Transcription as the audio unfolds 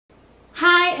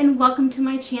Hi and welcome to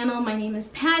my channel. My name is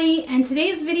Patty and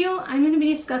today's video I'm going to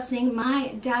be discussing my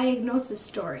diagnosis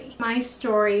story. My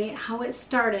story, how it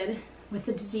started with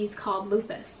a disease called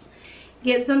lupus.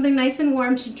 Get something nice and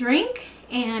warm to drink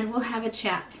and we'll have a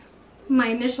chat. My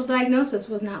initial diagnosis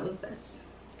was not lupus.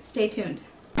 Stay tuned.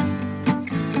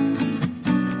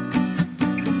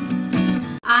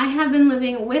 I have been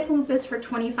living with lupus for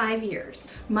 25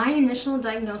 years. My initial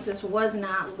diagnosis was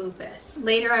not lupus.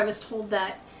 Later I was told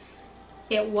that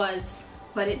it was,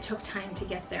 but it took time to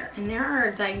get there. And there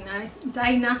are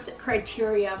diagnostic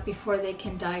criteria before they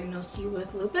can diagnose you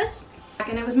with lupus.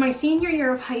 And it was my senior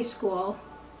year of high school.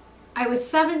 I was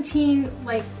 17,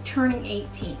 like turning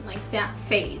 18, like that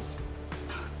phase.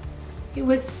 It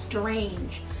was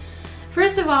strange.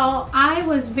 First of all, I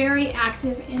was very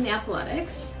active in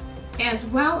athletics, as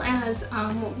well as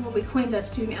what we coined a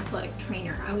student athletic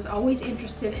trainer. I was always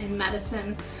interested in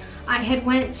medicine. I had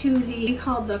went to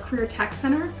called the Career Tech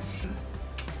Center.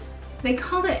 They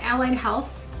called it Allied Health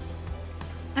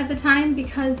at the time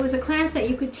because it was a class that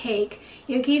you could take.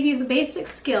 It gave you the basic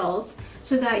skills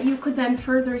so that you could then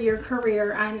further your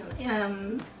career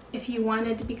on if you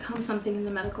wanted to become something in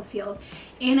the medical field.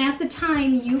 And at the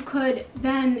time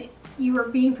you were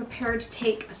being prepared to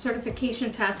take a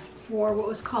certification test for what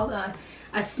was called a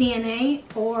CNA,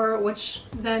 or which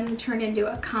then turned into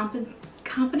a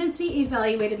Competency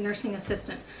Evaluated Nursing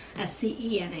Assistant, a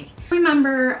CENA. I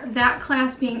remember that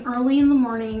class being early in the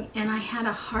morning and I had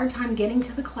a hard time getting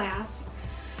to the class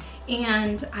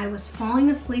and I was falling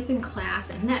asleep in class,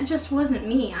 and that just wasn't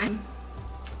me.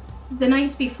 The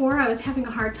nights before I was having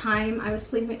a hard time. I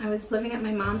was living at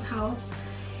my mom's house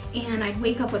and I'd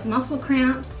wake up with muscle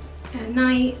cramps at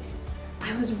night.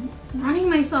 I was running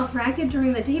myself ragged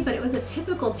during the day, but it was a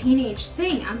typical teenage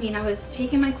thing. I mean, I was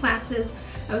taking my classes.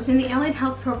 I was in the Allied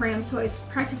Health program, so I was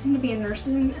practicing to be a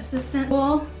nursing assistant.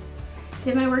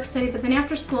 Did my work study, but then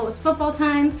after school it was football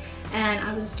time, and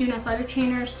I was a student athletic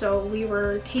trainer, so we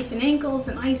were taping ankles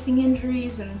and icing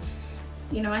injuries, and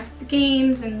at the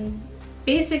games, and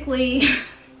basically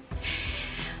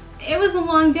it was a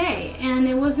long day, and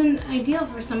it wasn't ideal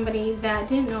for somebody that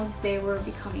didn't know they were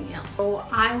becoming ill. So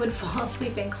I would fall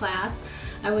asleep in class.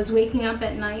 I was waking up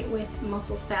at night with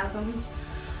muscle spasms,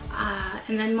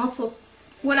 and then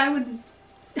what I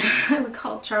would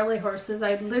call Charlie horses.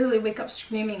 I'd literally wake up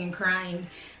screaming and crying,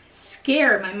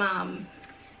 scare my mom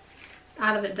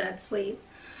out of a dead sleep.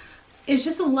 It was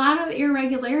just a lot of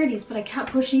irregularities, but I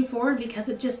kept pushing forward because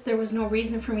there was no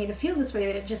reason for me to feel this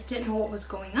way. I just didn't know what was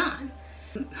going on.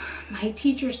 My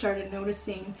teacher started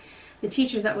noticing, the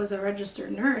teacher that was a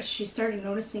registered nurse, she started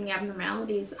noticing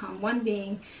abnormalities. One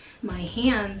being my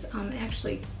hands,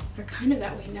 actually they're kind of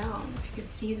that way now. If you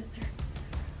could see that they're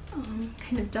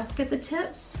kind of dusk at the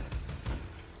tips.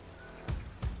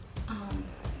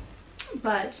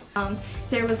 But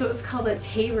there was what was called a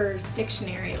Taber's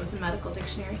dictionary. It was a medical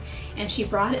dictionary, and she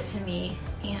brought it to me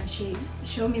and she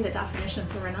showed me the definition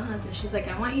for Raynaud's, and she's like,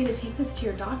 I want you to take this to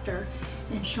your doctor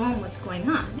and show him what's going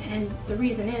on. And the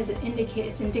reason is it's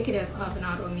indicative of an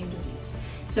autoimmune disease.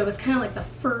 So it's kind of like the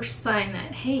first sign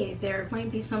that, hey, there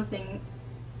might be something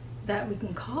that we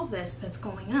can call this that's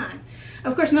going on.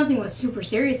 Of course, nothing was super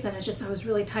serious then. It's just I was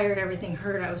really tired, everything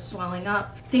hurt, I was swelling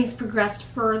up. Things progressed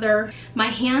further. My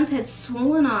hands had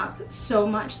swollen up so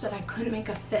much that I couldn't make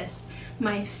a fist.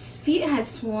 My feet had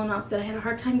swollen up that I had a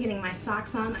hard time getting my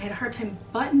socks on. I had a hard time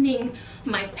buttoning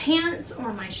my pants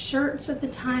or my shirts at the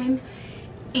time.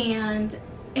 And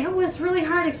it was really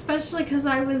hard, especially because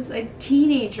I was a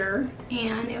teenager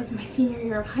and it was my senior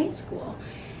year of high school.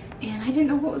 And I didn't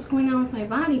know what was going on with my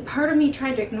body. Part of me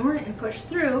tried to ignore it and push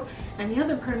through, and the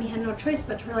other part of me had no choice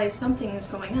but to realize something is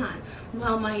going on.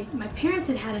 Well, my parents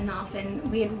had had enough,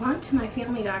 and we had went to my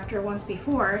family doctor once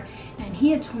before, and he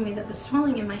had told me that the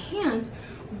swelling in my hands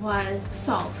was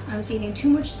salt. I was eating too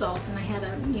much salt, and I had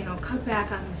to, cut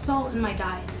back on the salt in my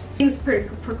diet. Things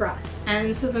progressed.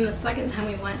 And so then the second time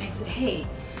we went, I said, hey,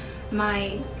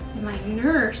 my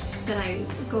nurse that I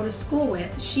go to school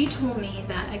with, she told me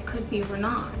that I could be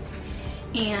Raynaud's.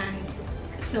 And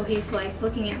so he's like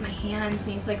looking at my hands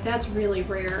and he's like, that's really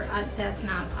rare, that's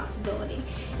not a possibility.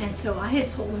 And so I had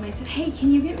told him, I said, hey,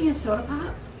 can you get me a soda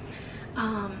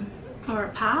pop or a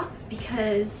pop?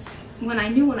 Because when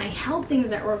I held things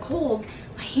that were cold,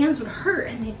 my hands would hurt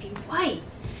and they'd be white.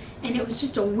 And it was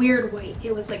just a weird white.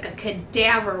 It was like a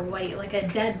cadaver white, like a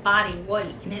dead body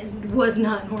white, and it was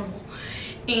not normal.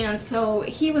 And so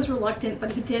he was reluctant,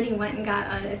 but he did. He went and got,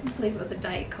 I believe it was a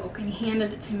Diet Coke, and he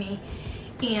handed it to me.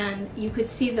 And you could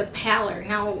see the pallor.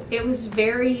 Now, it was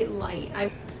very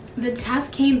light. The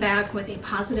test came back with a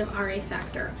positive RA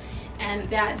factor, and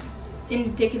that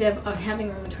indicative of having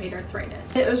rheumatoid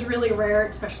arthritis. It was really rare,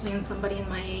 especially in somebody in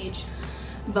my age,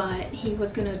 but he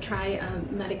was gonna try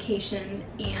a medication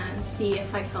and see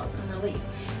if I felt some relief.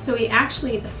 So he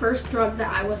actually, the first drug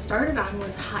that I was started on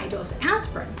was high-dose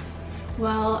aspirin.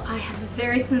 Well, I have a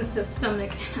very sensitive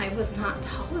stomach and I was not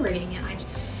tolerating it.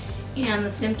 And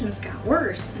the symptoms got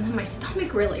worse, and then my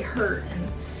stomach really hurt, and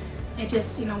I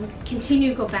just, you know,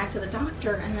 continued to go back to the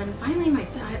doctor. And then finally my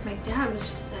dad was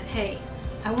just said, hey,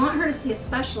 I want her to see a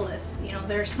specialist, you know,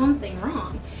 there's something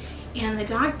wrong. And the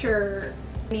doctor,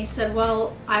 he said,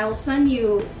 well, I'll send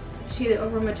you to a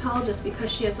rheumatologist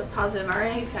because she has a positive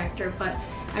RA factor, but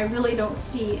I really don't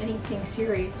see anything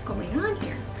serious going on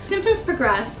here. Symptoms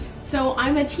progressed. So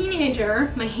I'm a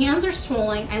teenager, my hands are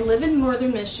swollen. I live in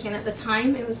northern Michigan. At the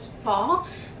time it was fall,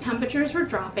 temperatures were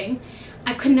dropping.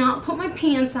 I could not put my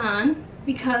pants on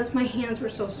because my hands were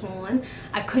so swollen.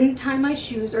 I couldn't tie my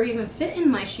shoes or even fit in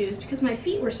my shoes because my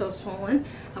feet were so swollen.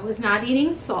 I was not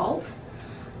eating salt.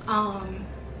 I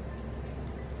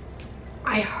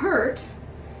hurt.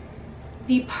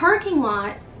 The parking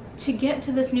lot to get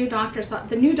to this new doctor's office,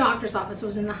 the new doctor's office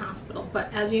was in the hospital,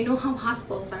 but as you know how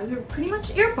hospitals are, they're pretty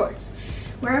much airports.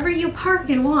 Wherever you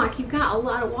park and walk, you've got a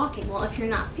lot of walking. Well, if you're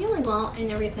not feeling well and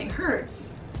everything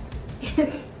hurts,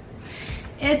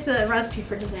 it's a recipe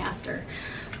for disaster.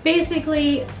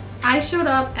 Basically, I showed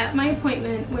up at my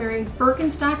appointment wearing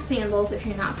Birkenstock sandals. If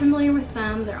you're not familiar with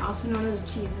them, they're also known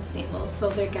as Jesus sandals.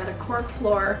 So they've got a cork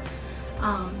floor.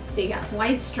 They got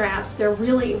white straps. They're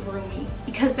really roomy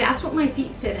because that's what my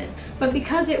feet fit in. But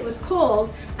because it was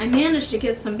cold, I managed to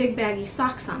get some big baggy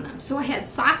socks on them. So I had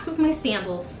socks with my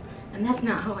sandals, and that's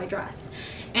not how I dressed.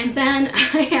 And then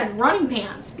I had running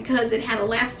pants because it had an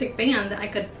elastic band that I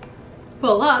could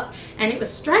pull up, and it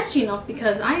was stretchy enough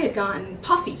because I had gotten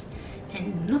puffy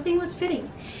and nothing was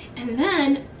fitting. And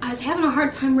then I was having a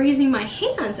hard time raising my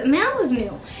hands, and that was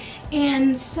new.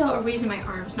 And so, or raising my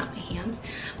arms, not my hands.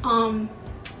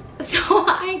 So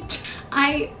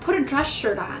I put a dress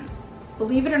shirt on,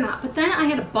 believe it or not, but then I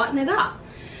had to button it up.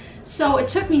 So it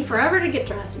took me forever to get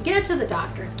dressed, to get to the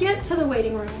doctor, get to the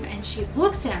waiting room, and she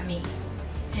looks at me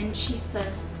and she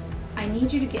says, I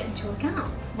need you to get into a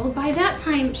gown. Well, by that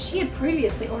time, she had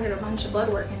previously ordered a bunch of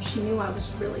blood work and she knew I was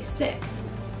really sick.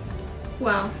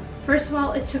 Well, first of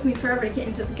all, it took me forever to get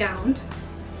into the gown.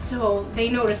 So they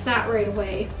noticed that right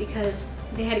away because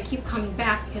they had to keep coming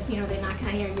back because, you know, they knock on,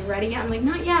 are you ready yet? I'm like,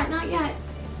 not yet, not yet.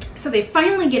 So they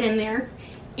finally get in there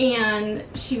and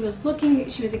she was looking,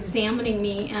 she was examining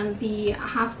me, and the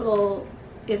hospital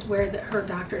is where her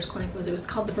doctor's clinic was. It was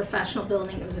called the Professional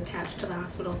Building. It was attached to the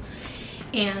hospital.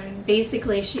 And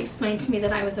basically she explained to me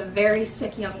that I was a very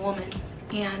sick young woman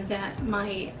and that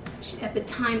at the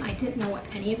time I didn't know what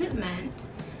any of it meant,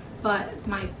 but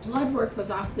my blood work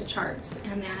was off the charts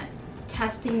and that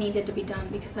testing needed to be done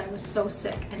because I was so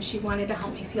sick, and she wanted to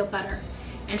help me feel better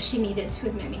and she needed to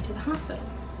admit me to the hospital.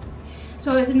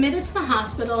 So I was admitted to the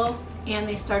hospital and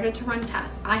they started to run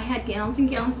tests. I had gallons and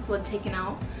gallons of blood taken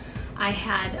out. I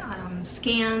had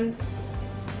scans,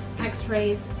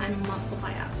 x-rays, and muscle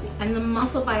biopsy. And the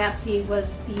muscle biopsy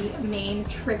was the main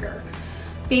trigger.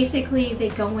 Basically, they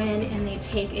go in and they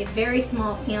take a very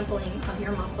small sampling of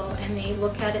your muscle and they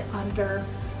look at it under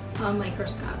a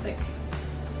microscopic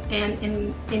and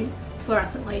in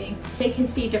fluorescent lighting. They can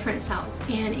see different cells,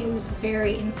 and it was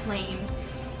very inflamed.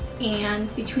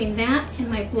 And between that and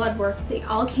my blood work, they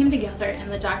all came together,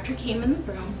 and the doctor came in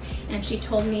the room and she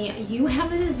told me, you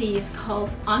have a disease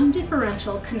called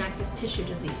undifferential connective tissue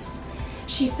disease.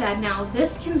 She said, now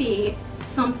this can be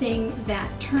something that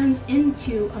turns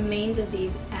into a main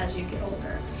disease as you get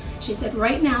older. She said,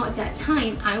 right now at that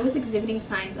time, I was exhibiting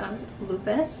signs of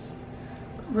lupus,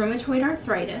 rheumatoid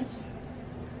arthritis,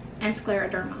 and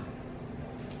scleroderma.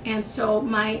 And so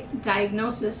my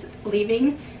diagnosis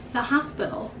leaving the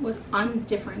hospital was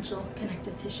undifferential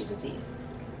connective tissue disease.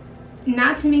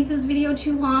 Not to make this video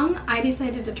too long, I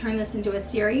decided to turn this into a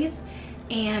series,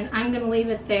 and I'm going to leave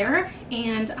it there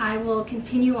and I will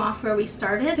continue off where we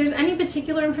started. If there's any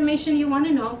particular information you want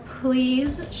to know,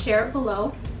 please share it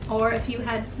below, or if you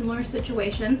had a similar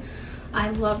situation. I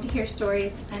love to hear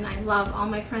stories, and I love all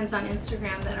my friends on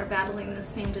Instagram that are battling the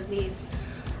same disease.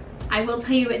 I will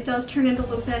tell you, it does turn into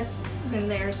lupus,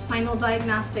 and there's final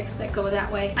diagnostics that go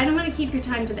that way. I don't want to keep your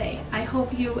time today. I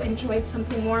hope you enjoyed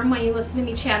something warm while you listen to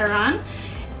me chatter on.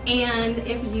 And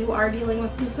if you are dealing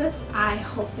with lupus, I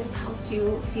hope this helps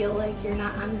you feel like you're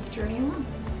not on this journey alone.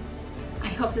 I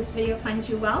hope this video finds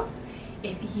you well.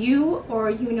 If you or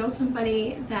you know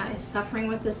somebody that is suffering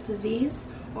with this disease,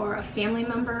 or a family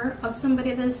member of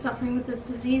somebody that is suffering with this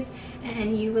disease,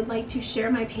 and you would like to share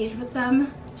my page with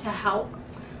them to help,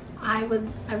 I would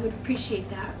appreciate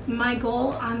that. My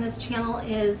goal on this channel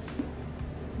is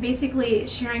basically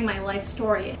sharing my life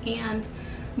story and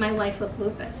my life with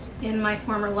lupus. In my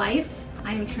former life,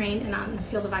 I am trained in the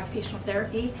field of occupational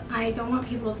therapy. I don't want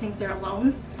people to think they're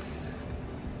alone.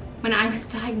 When I was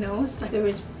diagnosed, there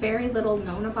was very little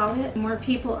known about it. More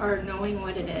people are knowing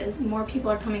what it is. More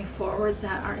people are coming forward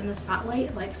that are in the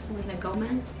spotlight, like Selena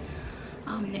Gomez,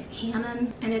 Nick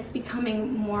Cannon, and it's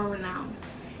becoming more renowned.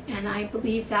 And I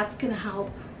believe that's going to help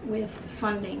with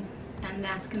funding, and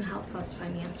that's going to help us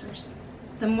find answers.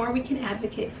 The more we can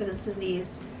advocate for this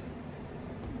disease,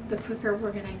 the quicker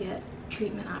we're going to get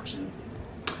treatment options.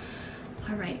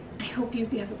 All right, I hope you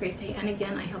have a great day. And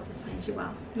again, I hope this finds you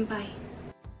well. Bye.